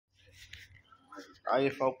Hi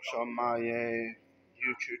folks on my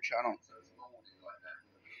YouTube channel.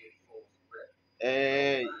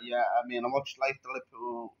 Yeah, I mean I watched like the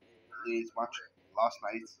Liverpool Leeds match last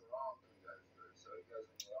night.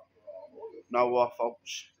 Know what,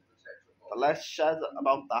 folks? The less said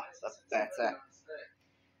about that, the better.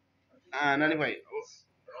 And anyway,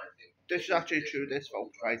 this is actually true. This,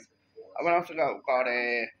 folks, right? I went out to got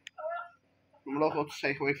a local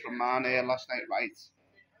takeaway from man last night, right?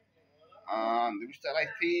 And there was still like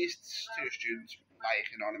these two students, like,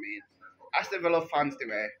 you know what I mean? As the Villa fans they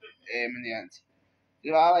were, in the end.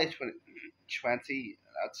 They were like 20,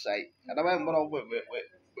 I'd say. And I went over with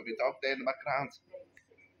my dog there in the background.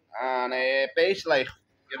 And basically, like,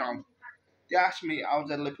 you know, they asked me how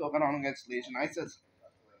did Liverpool get on against Leeds United.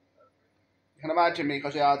 You can imagine me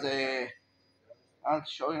because he had I'll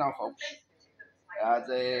show you now, folks. He had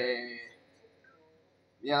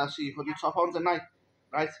yeah, see, hoodie top on tonight,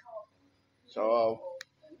 right? So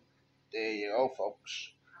there you go,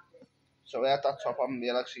 folks. So we had that top on, the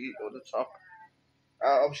LXE at the top.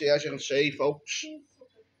 Obviously, as you can see, folks,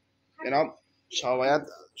 you know. So I had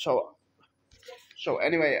so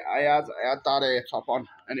anyway, I had that top on.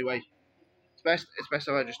 Anyway, it's best if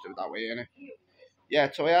I just do it that way, innit?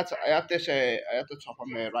 Yeah. So I had the top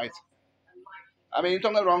on there, right? I mean,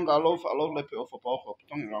 don't get me wrong, I love Liverpool Football Club.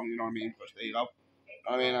 Don't get me wrong, you know what I mean? Because there you go.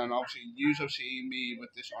 I mean, and obviously, you have seen me with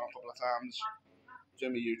this on a couple of times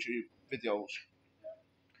doing my YouTube videos.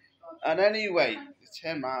 And anyway, the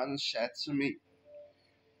Tim man said to me,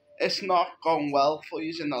 "It's not going well for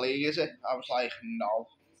you in the league, is it?" I was like, "No."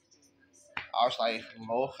 I was like,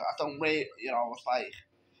 "Look, I don't really, you know." I was like,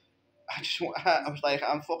 I was like,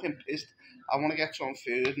 "I'm fucking pissed. I want to get some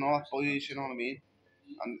food and all that, boys. You know what I mean?"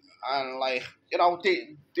 And like, you know,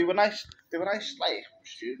 they were nice. They were nice, like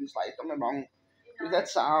students. Like, don't get me wrong. We did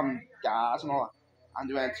some guys and all that, and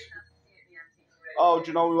they went, "Oh, do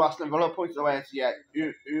you know who Aston Villa pointed?" I went, "Yeah,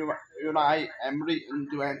 Unai Emery," and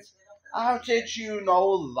they went, "How did you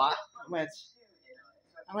know that?"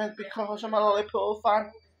 I went, "Because I'm a Liverpool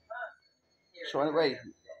fan." So anyway,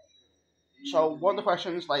 so one of the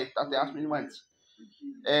questions like that they asked me went,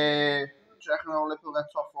 "Do you reckon how Liverpool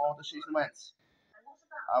get top four this season?" Went.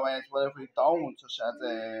 I went, "Well, if we don't," I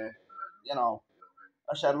said, you know,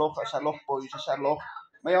 I said, look, boys, I said, look,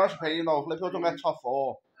 my honest opinion though, if Liverpool don't get top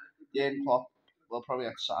four, Jurgen Klopp will probably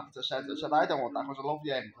get sacked. I said, I don't want that because I love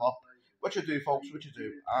Jurgen Klopp. What you do, folks, what you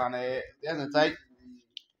do. And at the end of the day,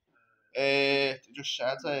 they just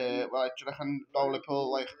said, well, do you reckon though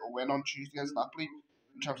Liverpool like a win on Tuesday against Napoli?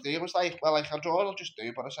 And Travis Dean was like, well, like, I'll draw, I'll just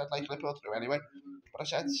do, but I said, like, Liverpool through anyway. But I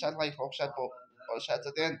said, like, folks said, but I said,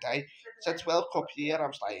 at the end of the day, I said, 12 Cup year, I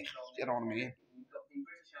was like, you know what I mean?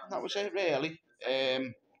 And that was it, really.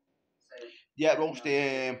 Yeah, roast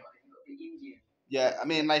yeah, I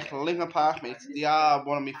mean, like Linkin Park, mate. They are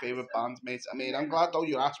one of my favourite bands, mate. I mean, I'm glad though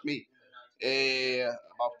you asked me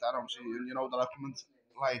about that, obviously, and you know that I come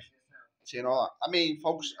like, you know. I mean,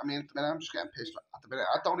 folks. I mean, at the minute I'm just getting pissed at the minute.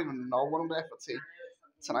 I don't even know what I'm there for tea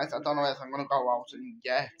tonight. I don't know if I'm gonna go out and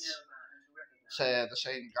get the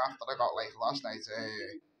same gaff that I got like last night.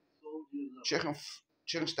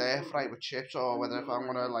 Chicken stir fry with chips, or whether if I'm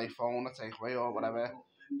gonna like phone a takeaway or whatever,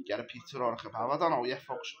 get a pizza or a kebab. I don't know yet,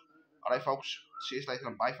 folks. Alright, folks. See you later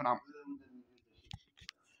and bye for now.